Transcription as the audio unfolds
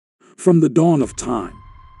From the dawn of time,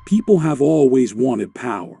 people have always wanted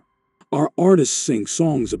power. Our artists sing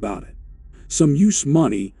songs about it. Some use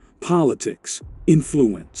money, politics,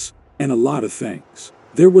 influence, and a lot of things.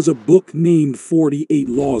 There was a book named 48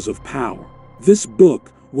 Laws of Power. This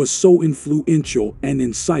book was so influential and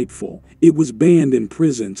insightful, it was banned in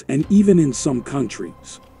prisons and even in some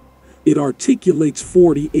countries. It articulates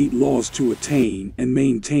 48 laws to attain and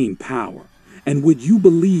maintain power. And would you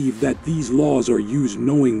believe that these laws are used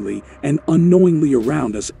knowingly and unknowingly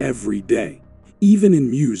around us every day? Even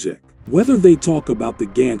in music, whether they talk about the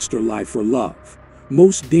gangster life or love,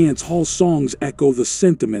 most dance hall songs echo the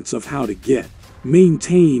sentiments of how to get,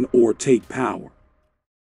 maintain, or take power.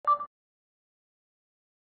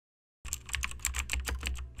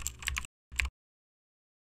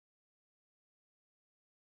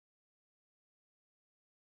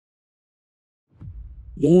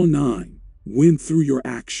 Law 9. Win through your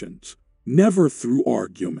actions, never through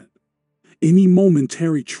argument. Any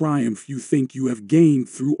momentary triumph you think you have gained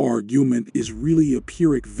through argument is really a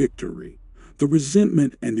Pyrrhic victory. The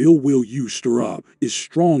resentment and ill will you stir up is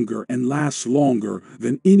stronger and lasts longer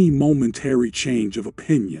than any momentary change of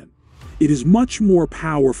opinion. It is much more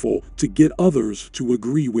powerful to get others to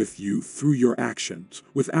agree with you through your actions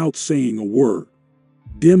without saying a word.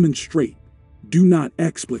 Demonstrate, do not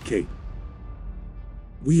explicate.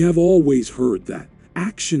 We have always heard that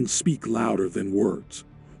actions speak louder than words.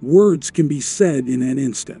 Words can be said in an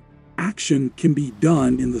instant. Action can be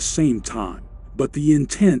done in the same time, but the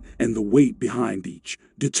intent and the weight behind each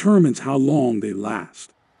determines how long they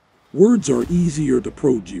last. Words are easier to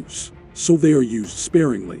produce, so they are used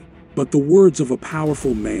sparingly, but the words of a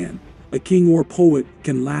powerful man, a king or poet,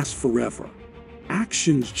 can last forever.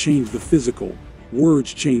 Actions change the physical,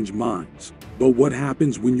 words change minds, but what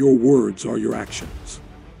happens when your words are your actions?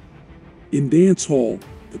 In dancehall,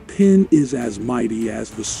 the pen is as mighty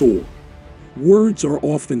as the sword. Words are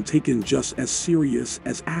often taken just as serious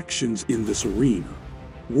as actions in this arena.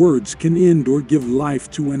 Words can end or give life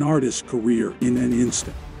to an artist's career in an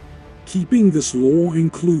instant. Keeping this law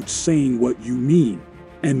includes saying what you mean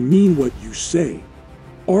and mean what you say.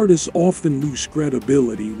 Artists often lose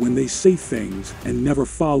credibility when they say things and never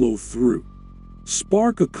follow through,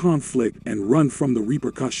 spark a conflict and run from the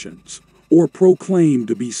repercussions, or proclaim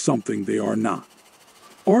to be something they are not.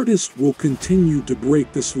 Artists will continue to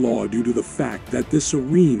break this law due to the fact that this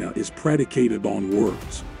arena is predicated on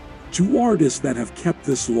words. Two artists that have kept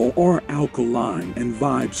this law are Alkaline and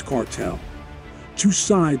Vibes Cartel. Two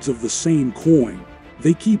sides of the same coin,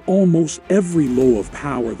 they keep almost every law of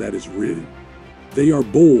power that is written. They are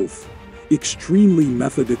both extremely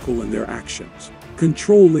methodical in their actions,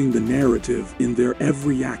 controlling the narrative in their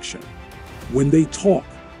every action. When they talk,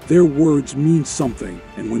 their words mean something,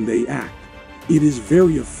 and when they act, it is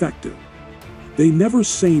very effective. They never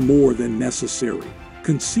say more than necessary,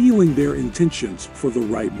 concealing their intentions for the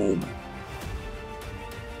right moment.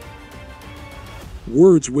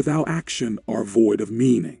 Words without action are void of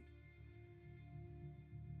meaning.